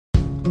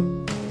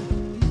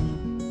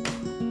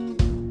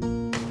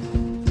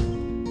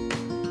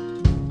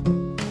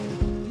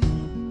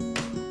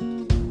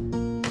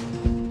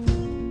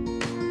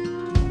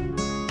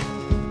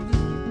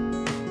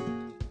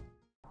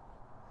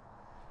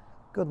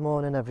Good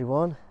morning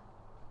everyone.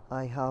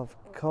 I have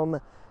come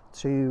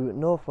to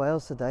North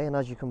Wales today, and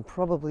as you can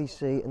probably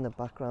see in the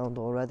background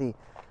already,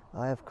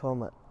 I have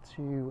come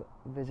to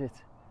visit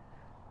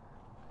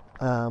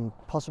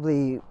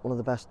possibly one of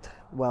the best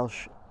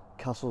Welsh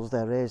castles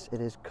there is. It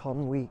is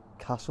Conwy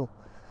Castle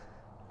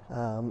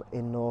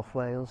in North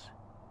Wales.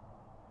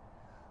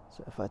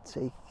 So if I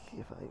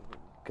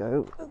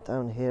go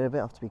down here a bit,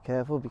 I have to be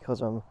careful because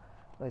I'm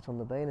right on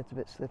the bay and it's a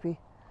bit slippy.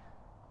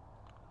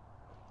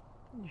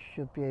 You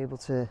should be able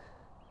to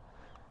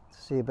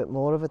see a bit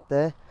more of it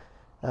there.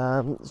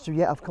 So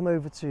yeah, I've come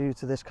over to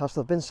this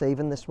castle. I've been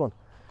saving this one,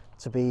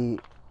 to be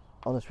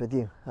honest with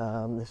you.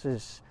 This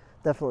is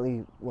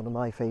definitely one of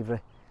my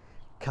favourite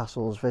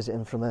castles,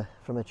 visiting from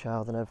a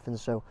child and everything.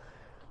 So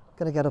I'm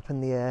gonna get up in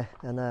the air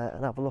and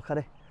have a look at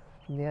it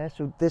from the air.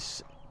 So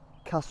this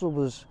castle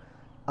was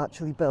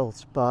actually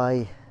built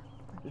by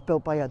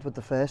Edward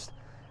I.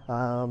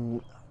 I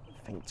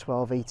think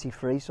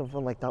 1283,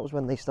 something like that was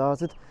when they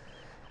started.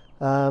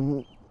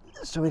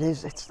 So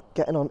it's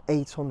getting on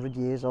 800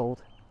 years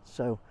old,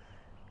 so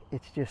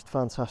it's just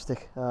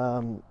fantastic.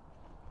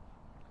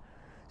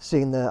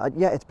 Seeing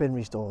it's been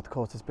restored, of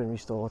course it's been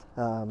restored,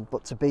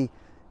 but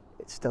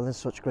it's still in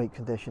such great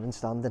condition and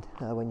standing.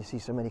 When you see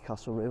so many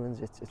castle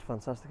ruins, it's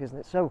fantastic, isn't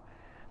it? So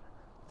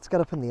let's get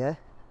up in the air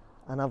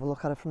and have a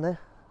look at it from there,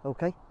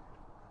 okay?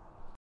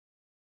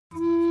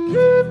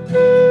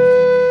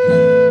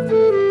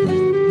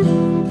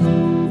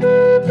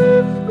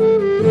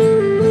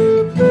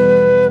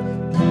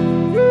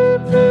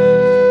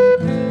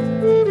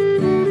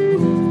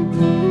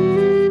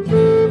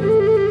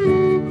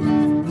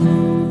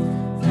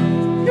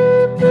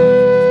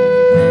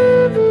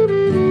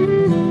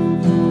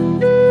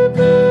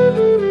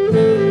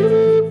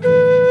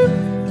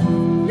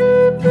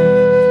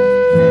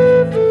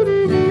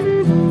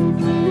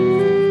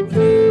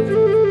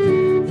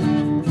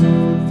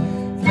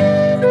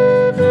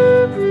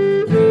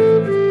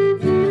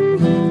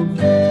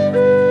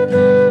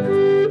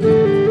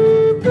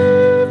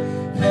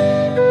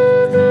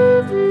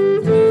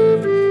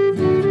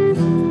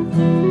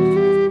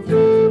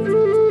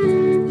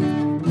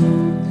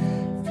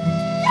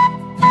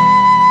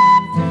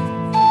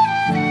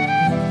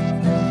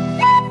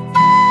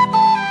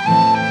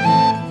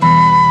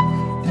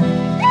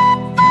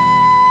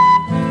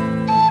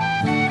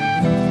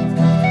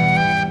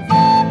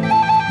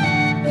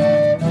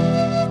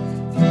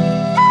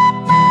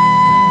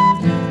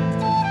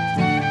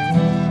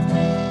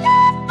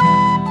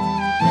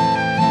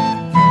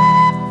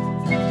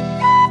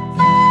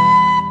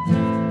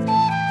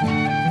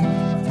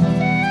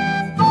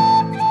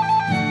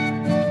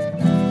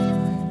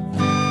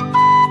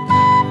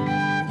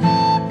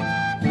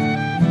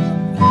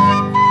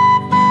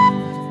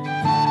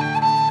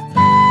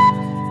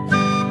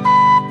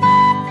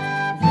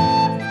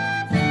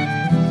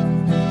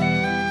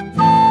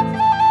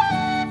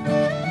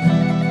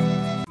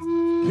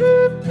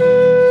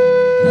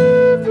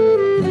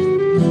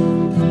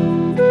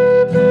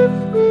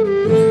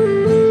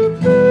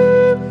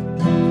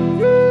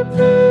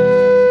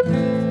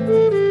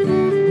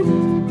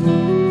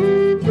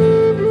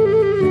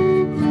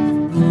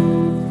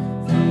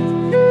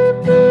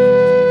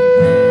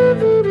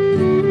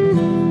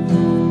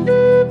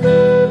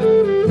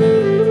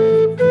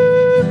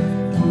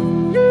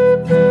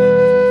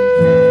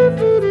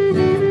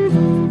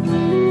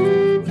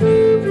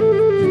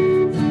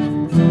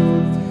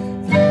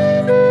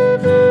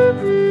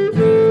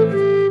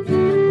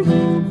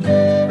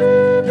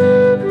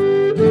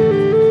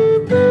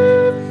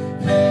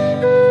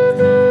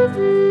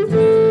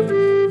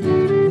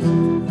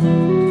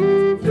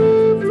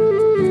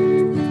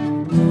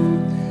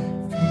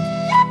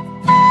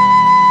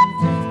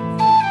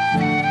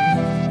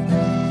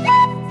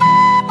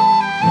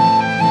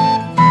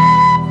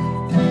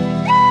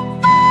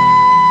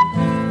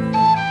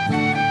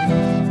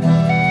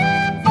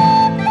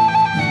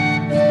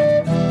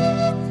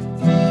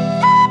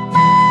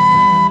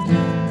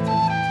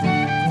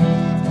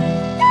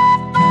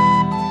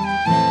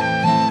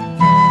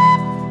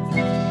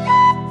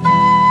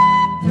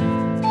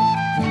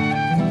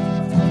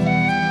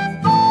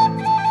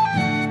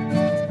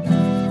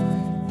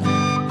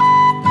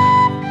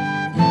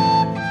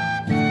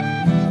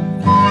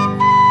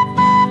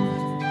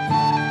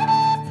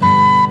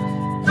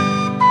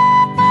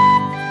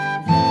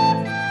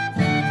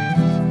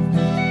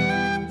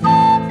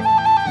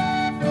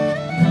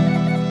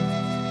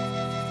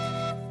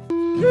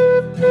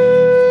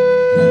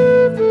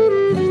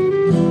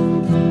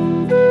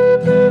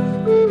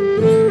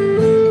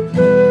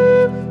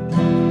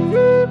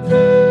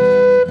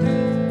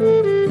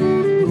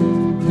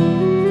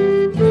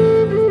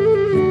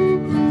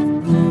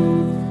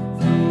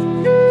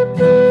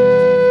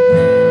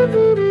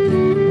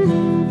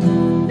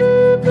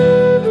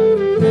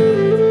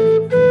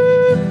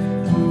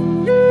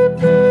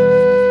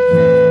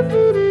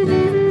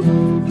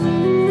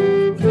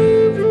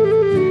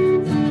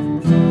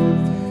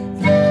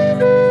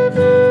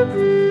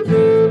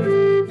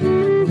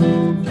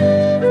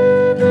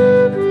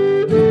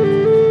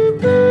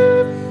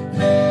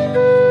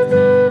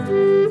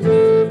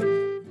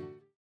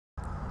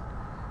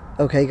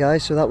 Okay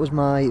guys, so that was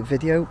my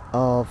video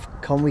of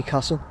Conwy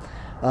Castle,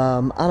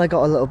 and I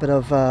got a little bit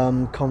of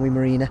Conwy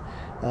Marina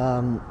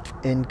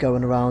in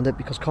going around it,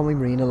 because Conwy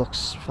Marina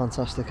looks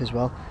fantastic as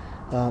well.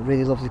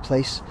 Really lovely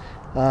place.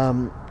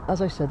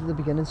 As I said at the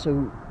beginning,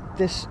 so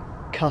this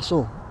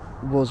castle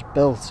was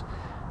built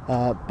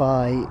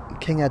by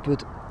King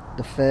Edward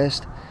I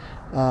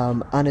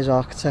and his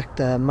architect,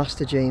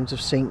 Master James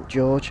of St.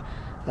 George,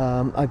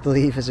 I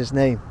believe is his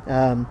name.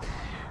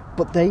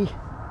 But they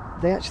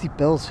actually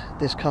built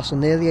this castle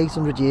nearly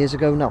 800 years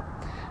ago now.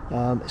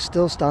 It's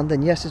still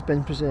standing. Yes, it's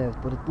been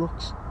preserved, but it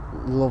looks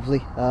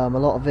lovely. A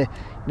lot of it,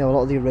 a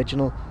lot of the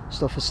original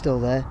stuff is still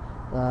there,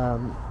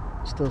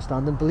 still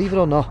standing. Believe it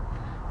or not,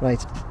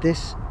 right?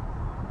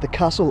 The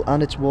castle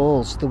and its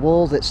walls, the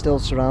wall that still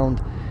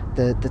surround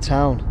the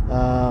town,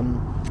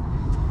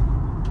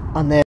 and they're